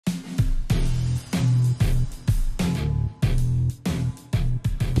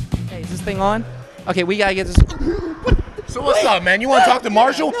this thing on. Okay, we gotta get this. So what's up, man? You want to talk to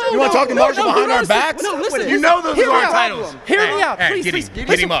Marshall? You want to talk to Marshall behind our backs? No, listen. You know those are our titles. Hear me out, Hey, please.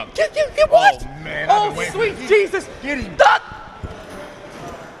 get him up. Get what? Oh, man, I've been waiting. Sweet Jesus. Get him. Doc!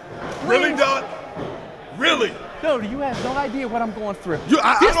 Really, Doc? Really? No, you have no idea what I'm going through.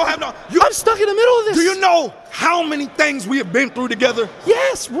 I don't have no. I'm stuck in the middle of this. Do you know how many things we have been through together?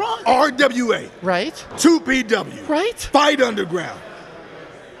 Yes, Ron. RWA. Right. 2PW. Right. Fight Underground.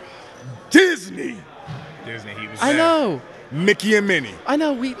 Disney. Disney, he was I there. know. Mickey and Minnie. I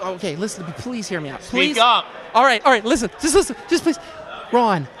know. Okay, listen. Please hear me out. Please. Speak up. All right. Listen. Just listen. Just please.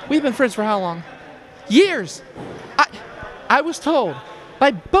 Ron, we've been friends for how long? Years. I was told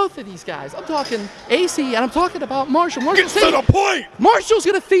by both of these guys. I'm talking AC and I'm talking about Marshall. Get to the point. Marshall's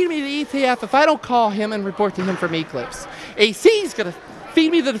gonna feed me the ETF if I don't call him and report to him from Eclipse. AC's gonna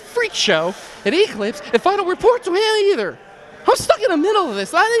feed me the freak show at Eclipse if I don't report to him either. I'm stuck in the middle of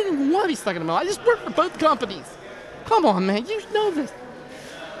this. I didn't even want to be stuck in the middle. I just work for both companies. Come on, man. You know this.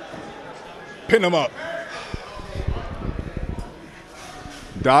 Pin him up.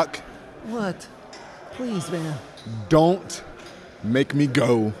 Doc. What? Please, man. Don't make me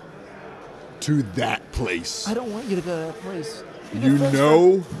go to that place. I don't want you to go to that place. You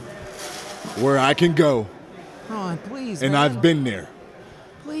know where I can go. Ron, please, And man. I've been there.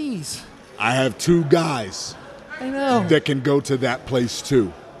 Please. I have 2 guys I know. that can go to that place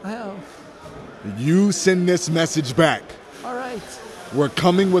too. I know. You send this message back. All right. We're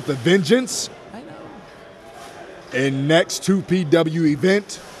coming with a vengeance. I know. And next 2PW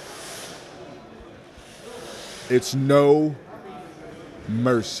event, it's no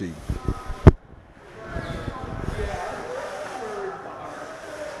mercy.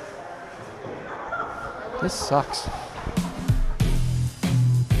 This sucks.